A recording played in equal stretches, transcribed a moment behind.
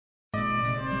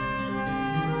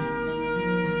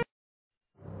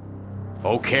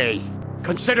Okay.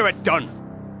 Consider it done.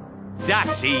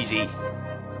 That's easy.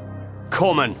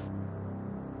 Coming.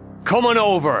 Coming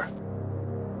over.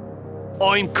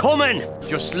 I'm coming.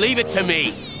 Just leave it to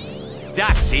me.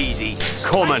 That's easy.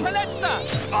 Coming.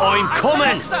 I'm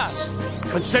coming.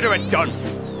 Consider it done.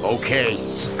 Okay.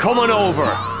 Coming over.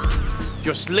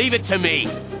 Just leave it to me.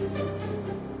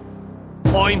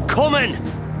 I'm coming.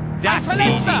 That's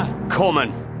easy.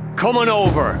 Coming. Coming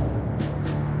over.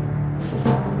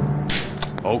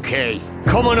 Okay.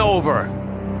 Coming over.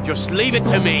 Just leave it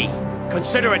to me.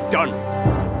 Consider it done.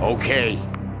 Okay.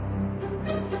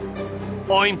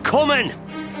 I'm coming.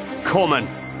 Coming.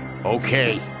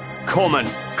 Okay. Coming.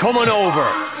 Coming over.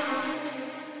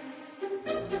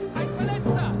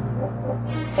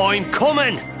 I'm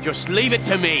coming. Just leave it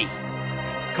to me.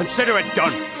 Consider it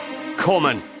done.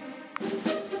 Coming.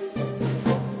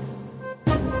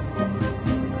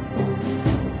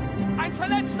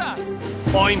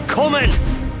 I'm coming.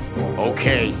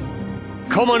 Okay.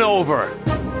 Coming over.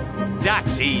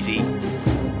 That's easy.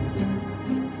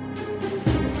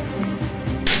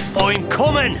 I'm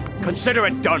coming. Consider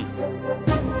it done.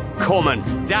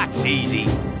 Coming. That's easy.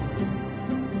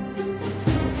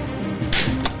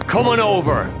 Coming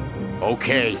over.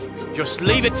 Okay. Just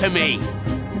leave it to me.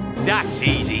 That's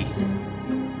easy.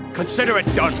 Consider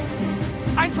it done.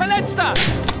 Ein Verletzter!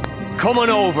 Coming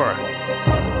over.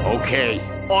 Okay.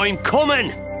 I'm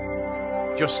coming.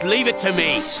 Just leave it to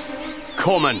me.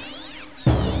 Coming.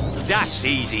 That's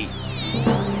easy.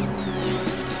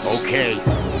 Okay.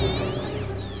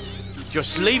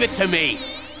 Just leave it to me.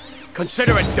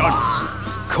 Consider it done.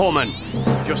 Coming.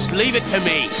 Just leave it to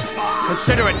me.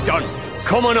 Consider it done.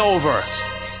 Coming over.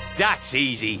 That's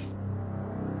easy.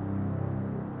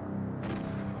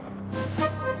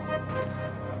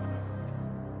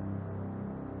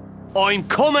 I'm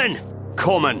coming.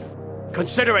 Coming.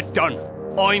 Consider it done.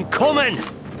 I'm coming.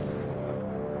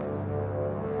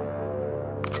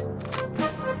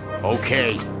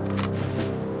 Okay.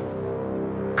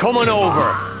 Coming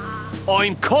over.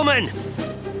 I'm coming.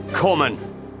 Coming.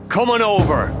 Coming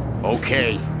over.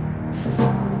 Okay.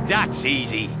 That's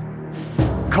easy.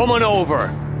 Coming over.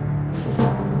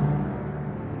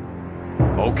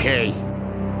 Okay.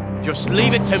 Just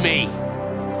leave it to me.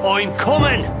 I'm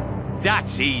coming.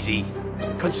 That's easy.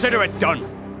 Consider it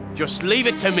done. Just leave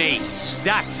it to me.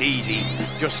 That's easy.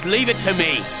 Just leave it to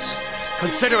me.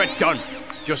 Consider it done.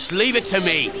 Just leave it to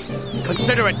me.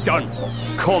 Consider it done.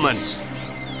 Coming.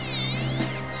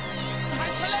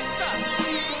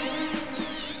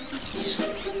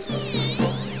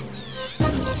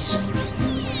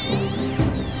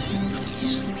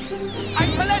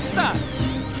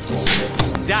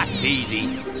 That's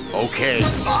easy. Okay.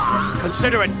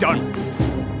 Consider it done.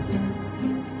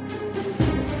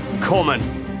 Coming.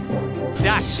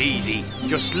 That's easy.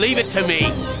 Just leave it to me.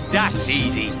 That's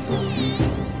easy.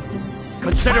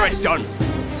 Consider it done.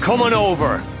 Coming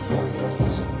over.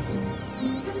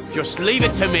 Just leave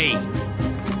it to me.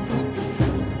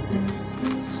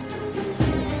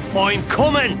 I'm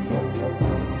coming.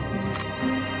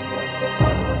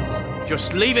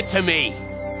 Just leave it to me.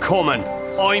 Coming.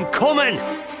 I'm coming.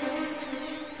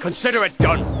 Consider it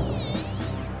done.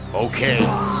 Okay.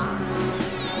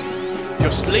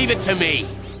 Just leave it to me.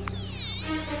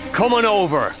 Coming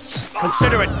over.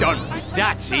 Consider it done.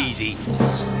 That's easy.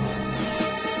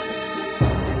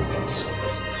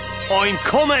 I'm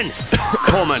coming.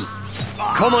 Coming.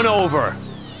 Coming over.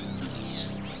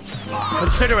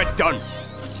 Consider it done.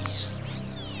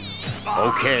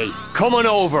 Okay. Coming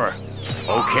over.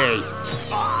 Okay.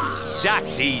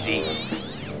 That's easy.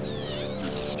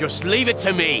 Just leave it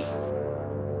to me.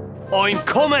 I'm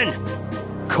coming.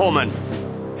 Coming.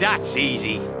 That's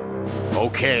easy.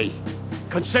 Okay.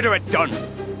 Consider it done.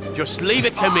 Just leave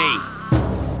it to me.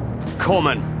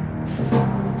 Coming.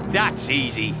 That's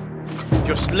easy.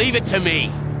 Just leave it to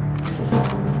me.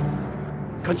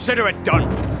 Consider it done.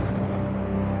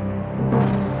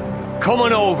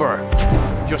 Coming over.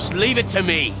 Just leave it to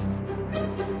me.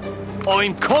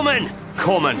 I'm coming.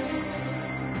 Coming.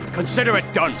 Consider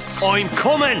it done. I'm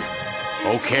coming.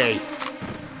 Okay.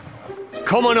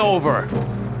 Coming over.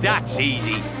 That's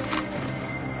easy.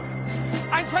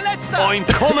 Ein Verletzter! I'm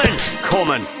coming.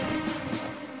 Coming.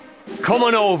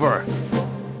 Coming over.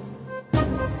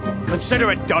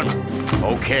 Consider it done.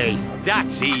 Okay.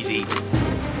 That's easy.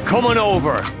 Coming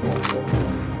over.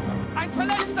 Ein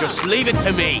Verletzter! Just leave it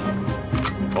to me.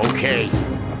 Okay.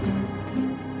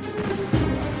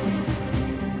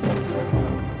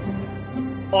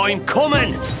 I'm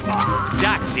coming.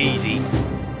 That's easy.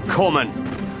 Coming.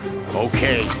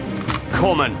 Okay.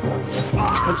 Coming.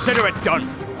 Consider it done.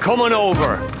 Coming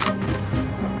over.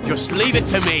 Just leave it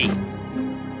to me.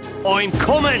 I'm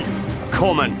coming!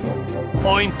 Coming!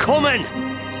 I'm coming!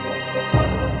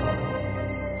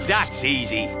 That's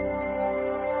easy.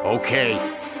 Okay.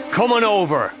 Come on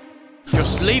over.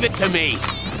 Just leave it to me.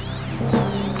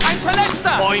 Ein Verletzter!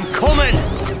 I'm coming!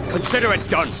 Consider it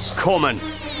done. Coming.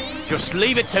 Just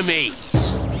leave it to me.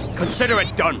 Consider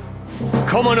it done.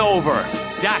 Come on over.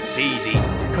 That's easy.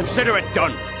 Consider it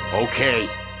done. Okay.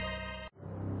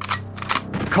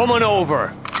 Come on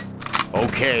over.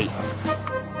 Okay.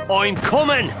 I'm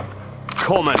coming!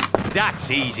 Coming. That's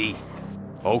easy.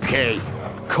 Okay.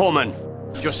 Coming.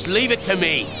 Just leave it to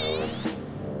me.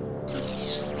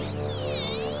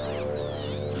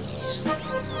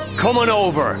 Come on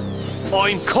over.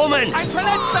 I'm coming! Ein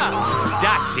Verletzter!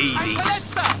 That's Ein easy.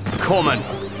 Verletzter!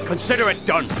 Coming. Consider it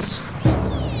done.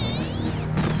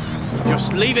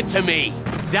 Just leave it to me.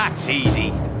 That's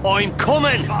easy. I'm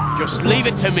coming! Just leave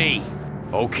it to me.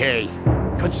 Okay.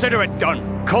 Consider it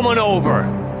done. Come on over.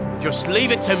 Just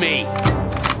leave it to me.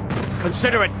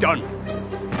 Consider it done.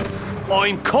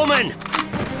 I'm coming!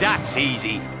 That's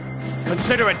easy.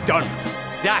 Consider it done.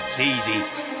 That's easy.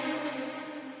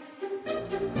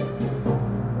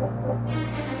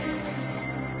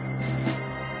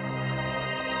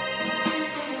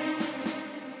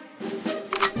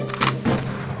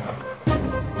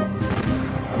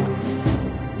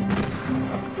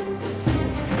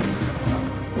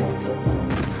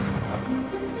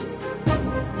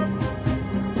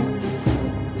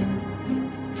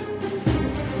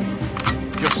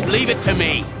 Just leave it to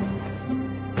me.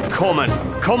 Coming.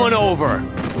 Come on over.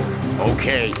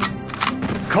 Okay.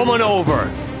 Come on over.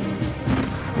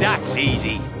 That's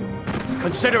easy.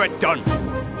 Consider it done.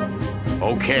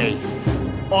 Okay.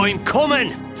 I'm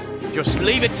coming. Just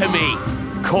leave it to me.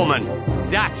 Coming.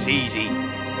 That's easy.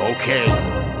 Okay.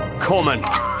 Coming.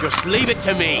 Just leave it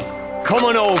to me. Come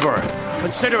on over.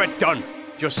 Consider it done.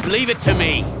 Just leave it to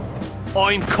me.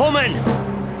 I'm coming.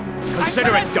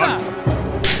 Consider it done.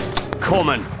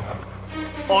 Coming.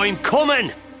 I'm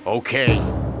coming. Okay.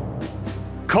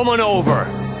 Come on over.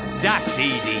 That's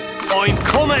easy. I'm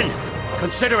coming.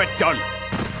 Consider it done.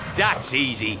 That's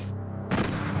easy.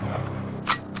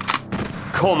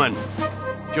 Coming.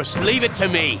 Just leave it to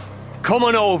me. Come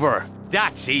on over.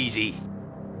 That's easy.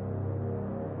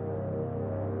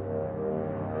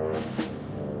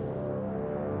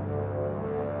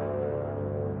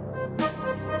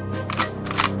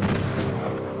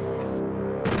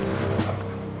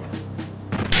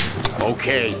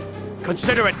 Okay.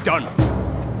 Consider it done.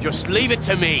 Just leave it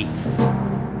to me.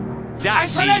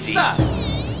 That's easy.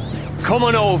 Come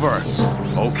on over.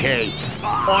 Okay.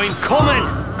 I'm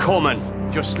coming.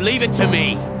 Coming. Just leave it to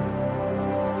me.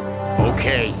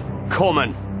 Okay.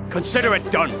 Coming. Consider it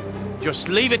done. Just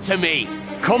leave it to me.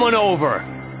 Come on over.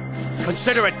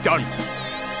 Consider it done.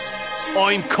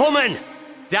 I'm coming.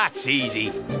 That's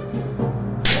easy.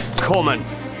 Coming.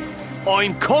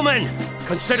 I'm coming.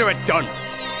 Consider it done.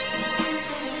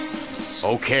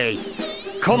 Okay.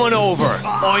 Come on over.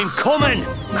 I'm coming.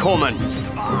 Coming.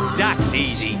 That's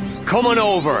easy. Come on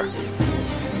over.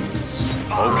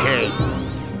 Okay.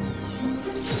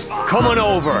 Come on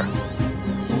over.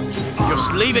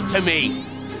 Just leave it to me.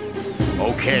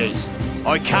 Okay.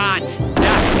 I can't.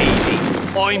 That's easy.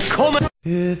 I'm coming.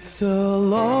 It's a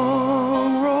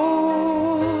long